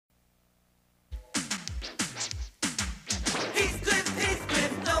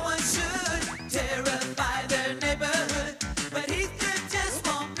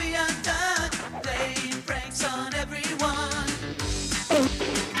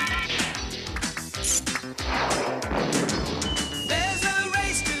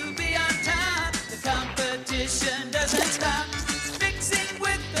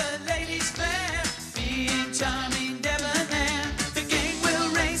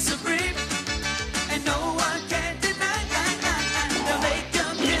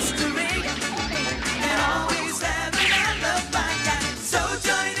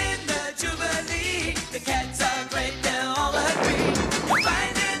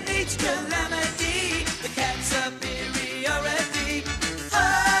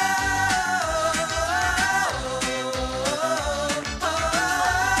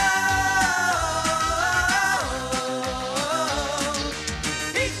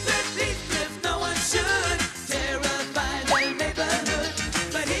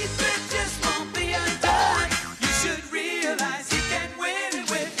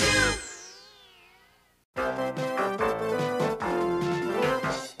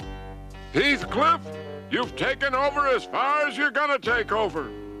Heathcliff, you've taken over as far as you're gonna take over.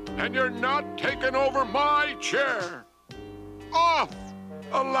 And you're not taking over my chair. Off!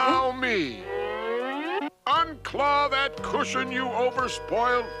 Allow me. Unclaw that cushion, you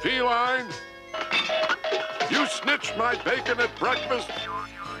overspoiled feline. You snitched my bacon at breakfast.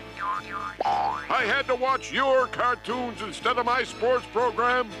 I had to watch your cartoons instead of my sports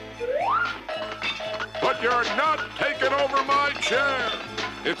program. But you're not taking over my chair.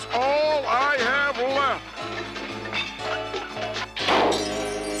 It's all I have left.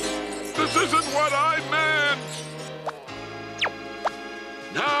 This isn't what I meant.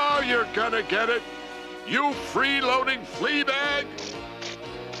 Now you're gonna get it, you freeloading flea bag.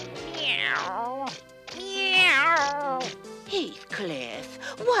 Meow. Meow. Heathcliff,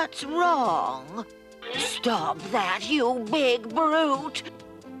 what's wrong? Stop that, you big brute.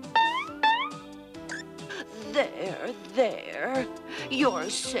 There. You're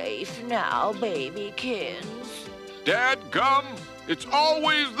safe now, babykins. Dadgum, it's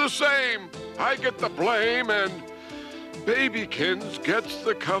always the same. I get the blame and Babykins gets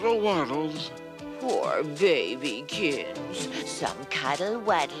the cuddle-waddles. Poor babykins. Some cuddle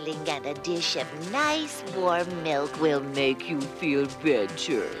waddling and a dish of nice warm milk will make you feel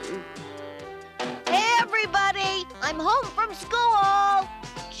better. Hey, everybody! I'm home from school!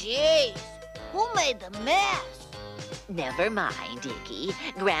 Jeez, who made the mess? Never mind, Iggy.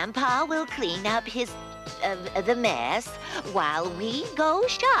 Grandpa will clean up the mess while we go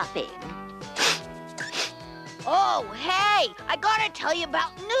shopping. Oh, hey! I gotta tell you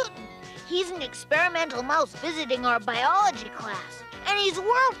about Newton. He's an experimental mouse visiting our biology class. And he's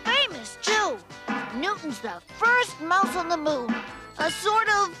world famous, too. Newton's the first mouse on the moon. A sort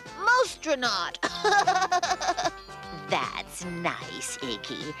of moustronaut. That's nice,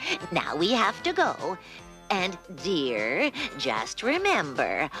 Iggy. Now we have to go. And, dear, just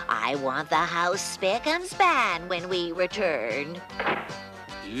remember, I want the house spick and span when we return.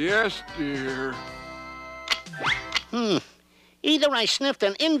 Yes, dear. Either I sniffed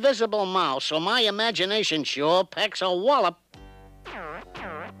an invisible mouse or my imagination sure packs a wallop.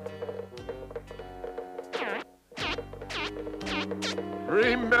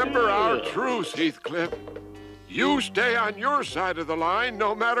 Remember our truce, Heathcliff. You stay on your side of the line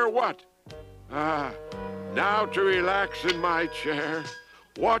no matter what. Now to relax in my chair,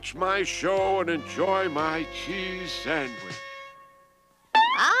 watch my show, and enjoy my cheese sandwich.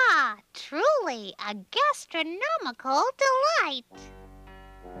 Ah, truly a gastronomical delight.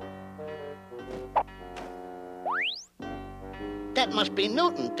 That must be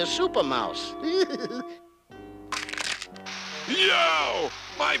Newton, the super mouse. Yo!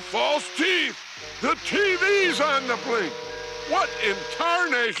 My false teeth! The TV's on the blink! What in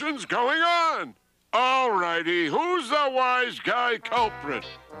tarnation's going on? All righty, who's the wise guy culprit?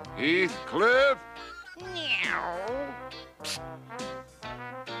 Heathcliff? Meow.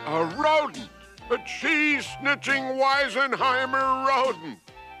 A rodent! A cheese-snitching Weisenheimer rodent!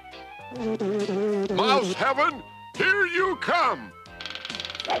 Mouse heaven, here you come!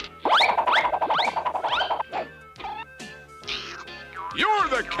 You're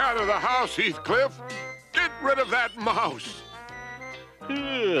the cat of the house, Heathcliff! Get rid of that mouse!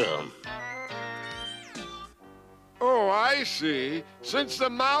 Oh, I see. Since the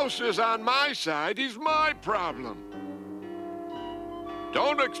mouse is on my side, he's my problem.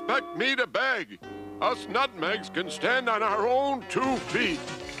 Don't expect me to beg. Us Nutmegs can stand on our own 2 feet.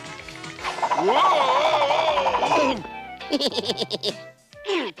 Whoa!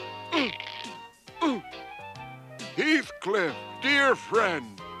 Heathcliff, dear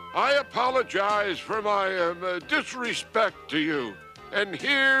friend, I apologize for my disrespect to you. And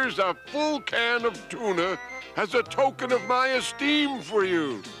here's a full can of tuna as a token of my esteem for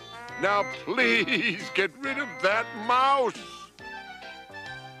you. Now, please get rid of that mouse.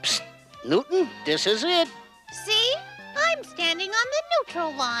 Psst, Newton, this is it. See? I'm standing on the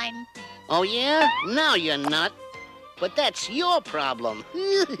neutral line. Oh, yeah? Now you're not. But that's your problem.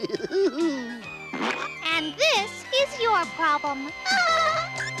 And this is your problem.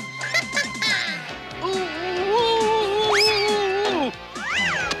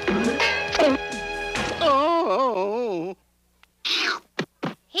 Oh.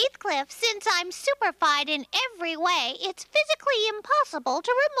 Heathcliff, since I'm superfied in every way, it's physically impossible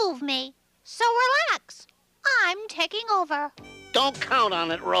to remove me. So relax. I'm taking over. Don't count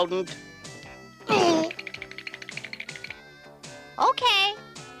on it, rodent. Okay,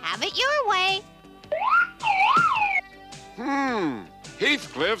 have it your way.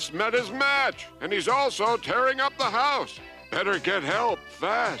 Heathcliff's met his match, and he's also tearing up the house. Better get help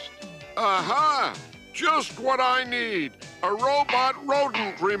fast. Aha! Just what I need. A robot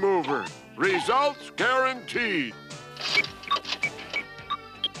rodent remover. Results guaranteed.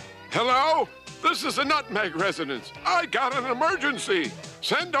 Hello? This is the Nutmeg residence. I got an emergency.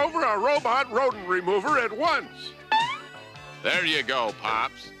 Send over a robot rodent remover at once. There you go,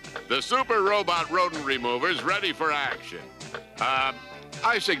 Pops. The super robot rodent remover's ready for action.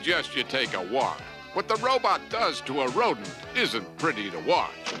 I suggest you take a walk. What the robot does to a rodent isn't pretty to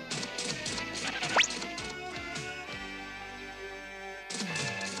watch.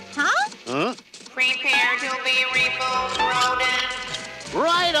 Huh? Prepare to be removed, rodent.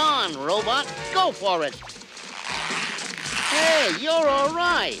 Right on, robot. Go for it. Hey, you're all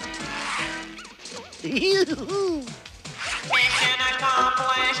right. Mission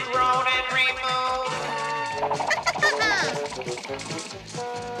accomplished, rodent removed.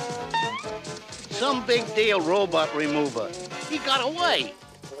 Some big deal robot remover. He got away.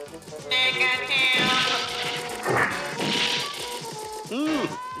 Negative.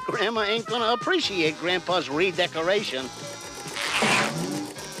 Grandma ain't gonna appreciate Grandpa's redecoration.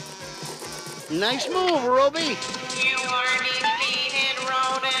 Nice move, Roby. You are defeated,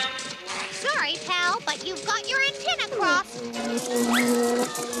 rodent. Sorry, pal, but you've got your antenna crossed.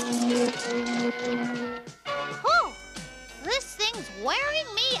 Whew. This thing's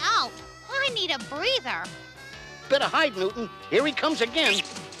wearing me out. I need a breather. Better hide, Newton. Here he comes again.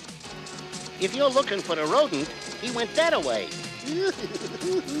 If you're looking for the rodent, he went that way.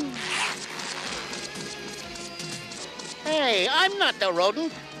 Hey, I'm not the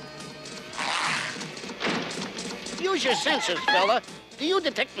rodent. Use your senses, fella. Do you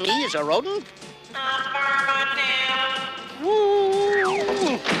detect me as a rodent? Affirmative.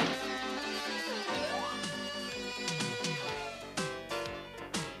 Woo!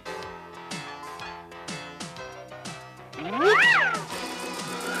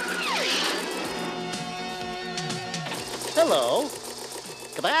 Hello.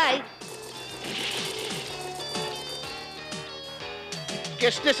 Goodbye.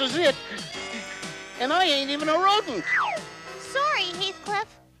 Guess this is it. And I ain't even a rodent. Sorry, Heathcliff.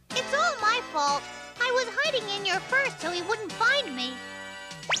 It's all my fault. I was hiding in your fur so he wouldn't find me.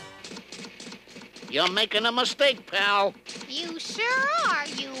 You're making a mistake, pal. You sure are,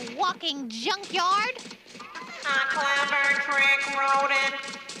 you walking junkyard. A clever trick, rodent.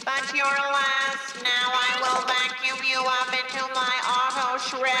 But you're last. Now I will vacuum you up into my auto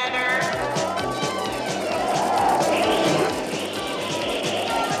shredder.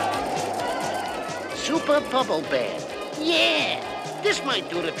 Super bubble bed. Yeah, this might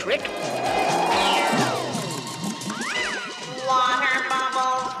do the trick. Water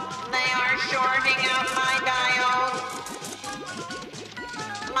bubbles. They are shorting out my diodes.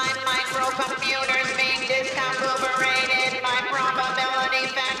 My microcomputer's being discombobulated. My probability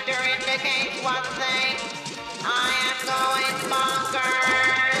factor indicates one thing. I am going bonkers.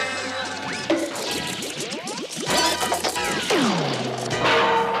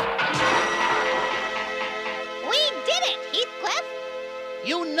 We did it, Heathcliff.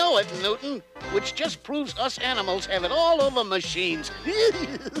 You know it, Newton, which just proves us animals have it all over machines.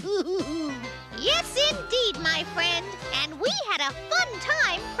 Yes, indeed, my friend. And we had a fun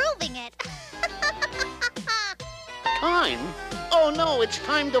time proving it. Time? Oh, no, it's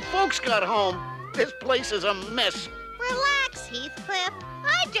time the folks got home. This place is a mess. Relax, Heathcliff.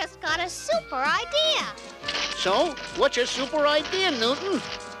 I just got a super idea. So, what's your super idea, Newton?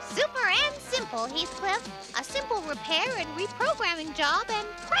 Super and simple, Heathcliff. A simple repair and reprogramming job, and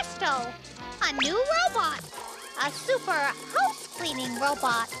presto, a new robot. A super house cleaning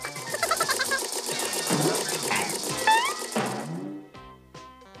robot.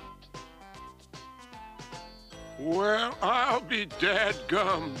 Well, I'll be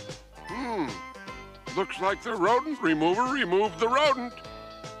dadgum. Looks like the rodent remover removed the rodent.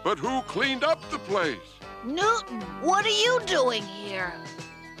 But who cleaned up the place? Newton, what are you doing here?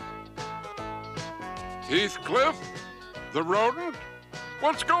 Heathcliff? The rodent?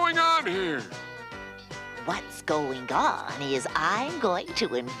 What's going on here? What's going on is I'm going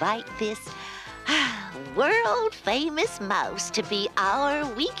to invite this world-famous mouse to be our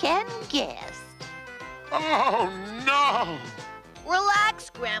weekend guest. Oh, no! Relax,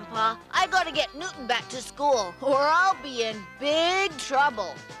 Grandpa. I gotta get Newton back to school, or I'll be in big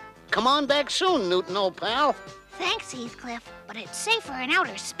trouble. Come on back soon, Newton, old pal. Thanks, Heathcliff, but it's safer in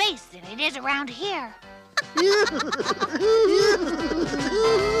outer space than it is around here.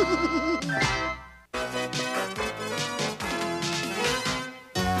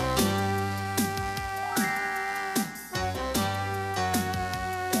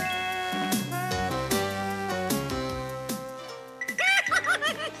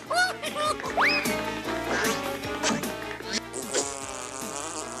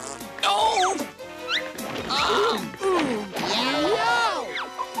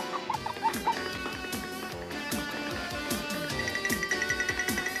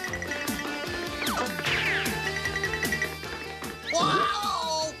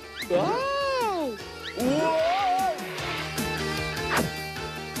 Wow! Whoa!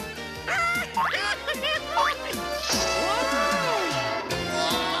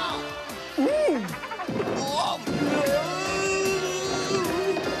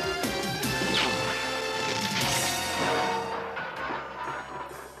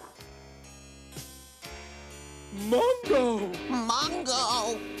 Mongo!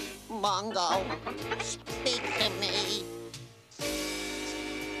 Mongo! Mongo, speak to me.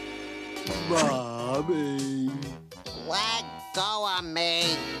 Mommy. Let go of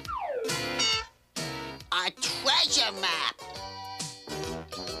me. A treasure map.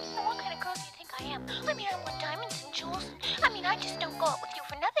 What kind of girl do you think I am? I mean, I want diamonds and jewels. I mean, I just don't go out with you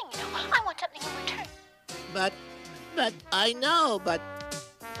for nothing, you know. I want something in return. But I know, but...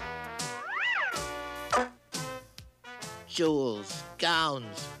 Jewels,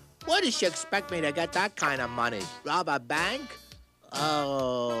 gowns. Where does she expect me to get that kind of money? Rob a bank?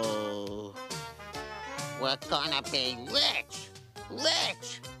 Oh... We're gonna be rich.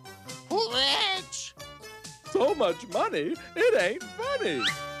 Rich. Rich. So much money, it ain't funny.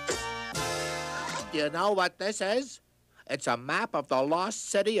 You know what this is? It's a map of the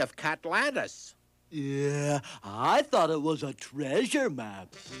Lost City of Catlantis. Yeah, I thought it was a treasure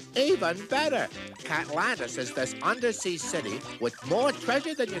map. Even better. Catlantis is this undersea city with more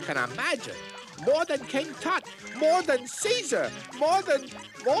treasure than you can imagine. More than King Tut. More than Caesar. More than...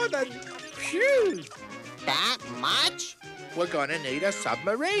 Phew! That much? We're gonna need a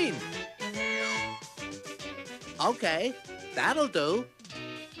submarine. Okay, that'll do.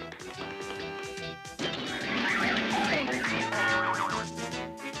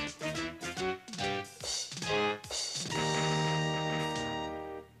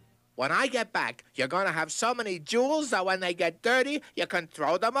 When I get back, you're gonna have so many jewels that when they get dirty, you can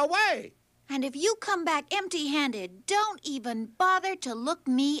throw them away. And if you come back empty-handed, don't even bother to look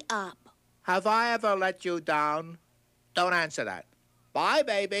me up. Have I ever let you down? Don't answer that. Bye,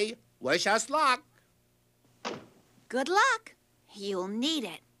 baby. Wish us luck. Good luck. You'll need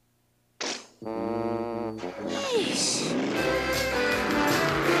it. Yeesh.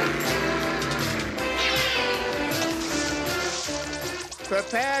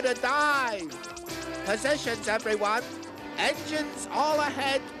 Prepare to dive. Positions, everyone. Engines all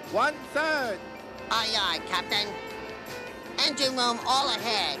ahead, 1/3. Aye, aye, Captain. Engine room all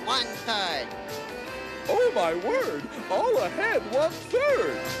ahead, 1/3. Oh, my word! All ahead,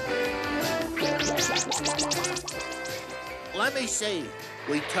 1/3. Let me see.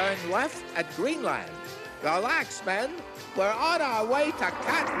 We turn left at Greenland. Relax, men. We're on our way to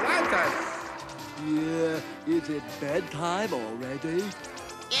Catlantis. Yeah, is it bedtime already?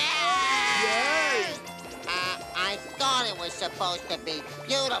 Yay! I thought it was supposed to be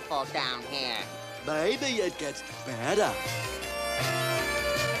beautiful down here. Maybe it gets better.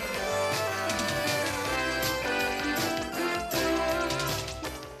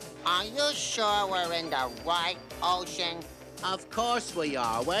 Are you sure we're in the right ocean? Of course we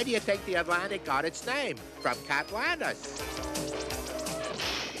are. Where do you think the Atlantic got its name? From Catlantis.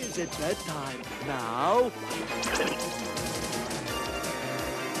 Is it bedtime now?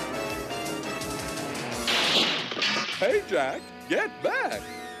 Hey, Jack, get back.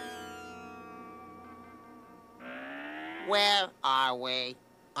 Where are we?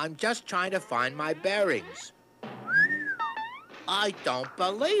 I'm just trying to find my bearings. I don't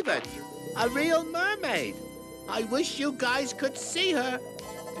believe it. A real mermaid. I wish you guys could see her.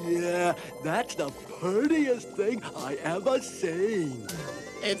 Yeah, that's the prettiest thing I ever seen.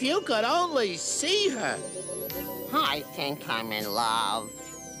 If you could only see her. I think I'm in love.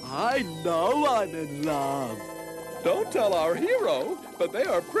 I know I'm in love. Don't tell our hero, but they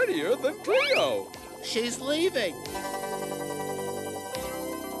are prettier than Cleo. She's leaving.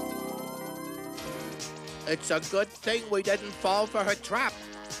 It's a good thing we didn't fall for her trap.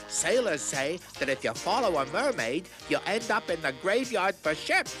 Sailors say that if you follow a mermaid, you end up in the graveyard for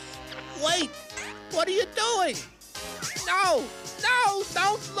ships. Wait! What are you doing? No! No!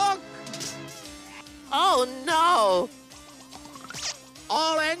 Don't look! Oh, no!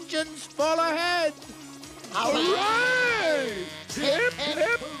 All engines full ahead! Hooray! Hip,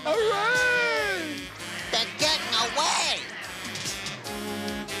 hip, hooray! They're getting away!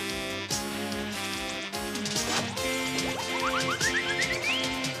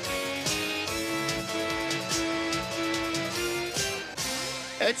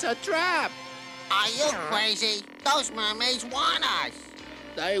 It's a trap! Are you crazy? Those mermaids want us.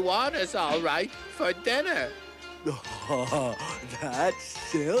 They want us, all right, for dinner. Oh, that's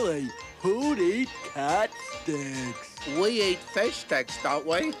silly. Who'd eat cat sticks? We eat fish sticks, don't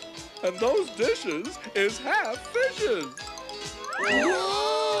we? And those dishes is half fishes.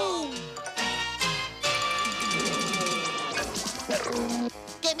 Whoa!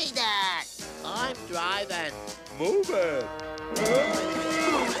 Move it.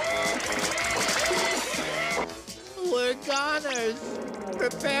 We're goners.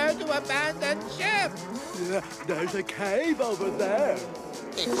 Prepare to abandon ship. Yeah, there's a cave over there.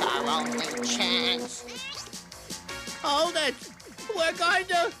 It's our only chance. Hold it. We're going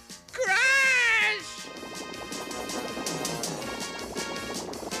to crash.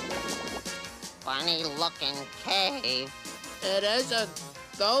 Funny-looking cave. It isn't.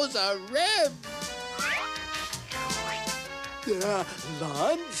 Those are ribs. Yeah,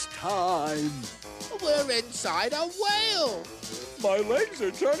 lunchtime. We're inside a whale. My legs are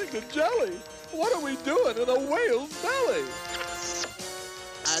turning to jelly. What are we doing in a whale's belly?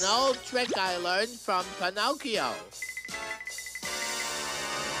 An old trick I learned from Pinocchio.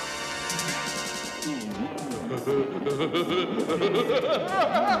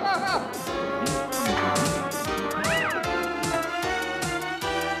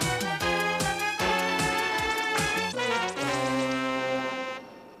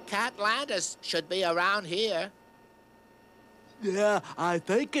 Catlantis should be around here. Yeah, I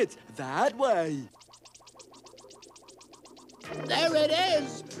think it's that way. There it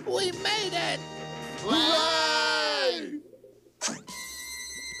is! We made it! Hooray!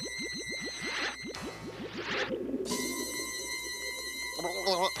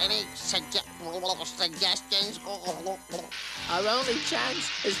 Any suggestions? Our only chance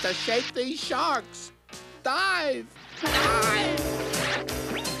is to shake these sharks. Dive! Dive!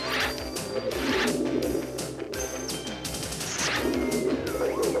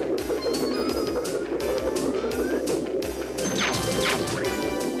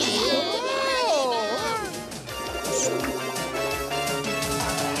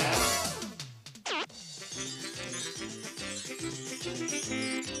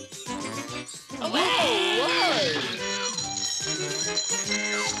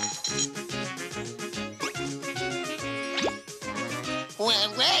 We're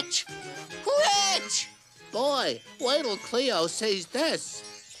rich! Rich! Boy, wait till Cleo sees this.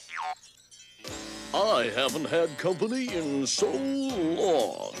 I haven't had company in so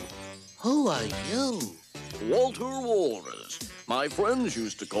long. Who are you? Walter Walrus. My friends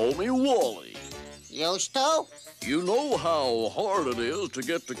used to call me Wally. Used to? You know how hard it is to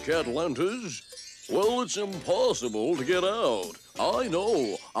get to Catlantis? Well, it's impossible to get out. I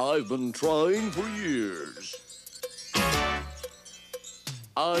know. I've been trying for years.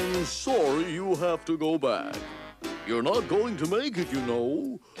 I'm sorry you have to go back. You're not going to make it, you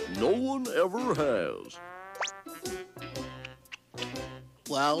know. No one ever has.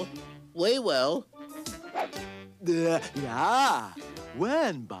 Well, we will. Yeah.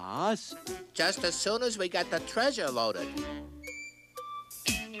 When, boss? Just as soon as we get the treasure loaded.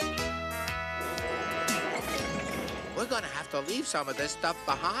 We're gonna have to leave some of this stuff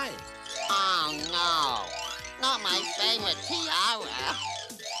behind. Oh, no. Not my favorite tiara.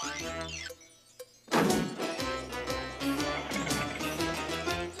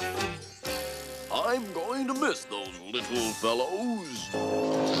 I'm going to miss those little fellows.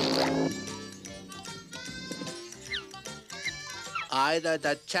 Either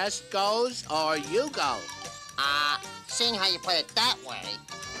the chest goes or you go. Seeing how you put it that way.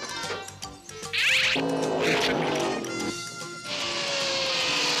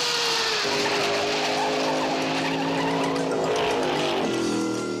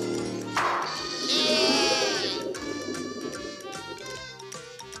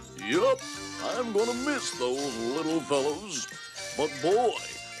 Yup, I'm gonna miss those little fellows. But boy,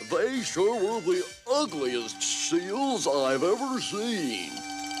 they sure were the ugliest seals I've ever seen.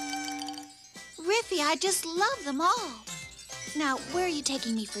 Riffy, I just love them all. Now, where are you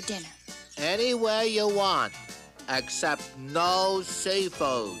taking me for dinner? Anywhere you want, except no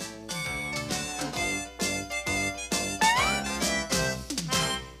seafood.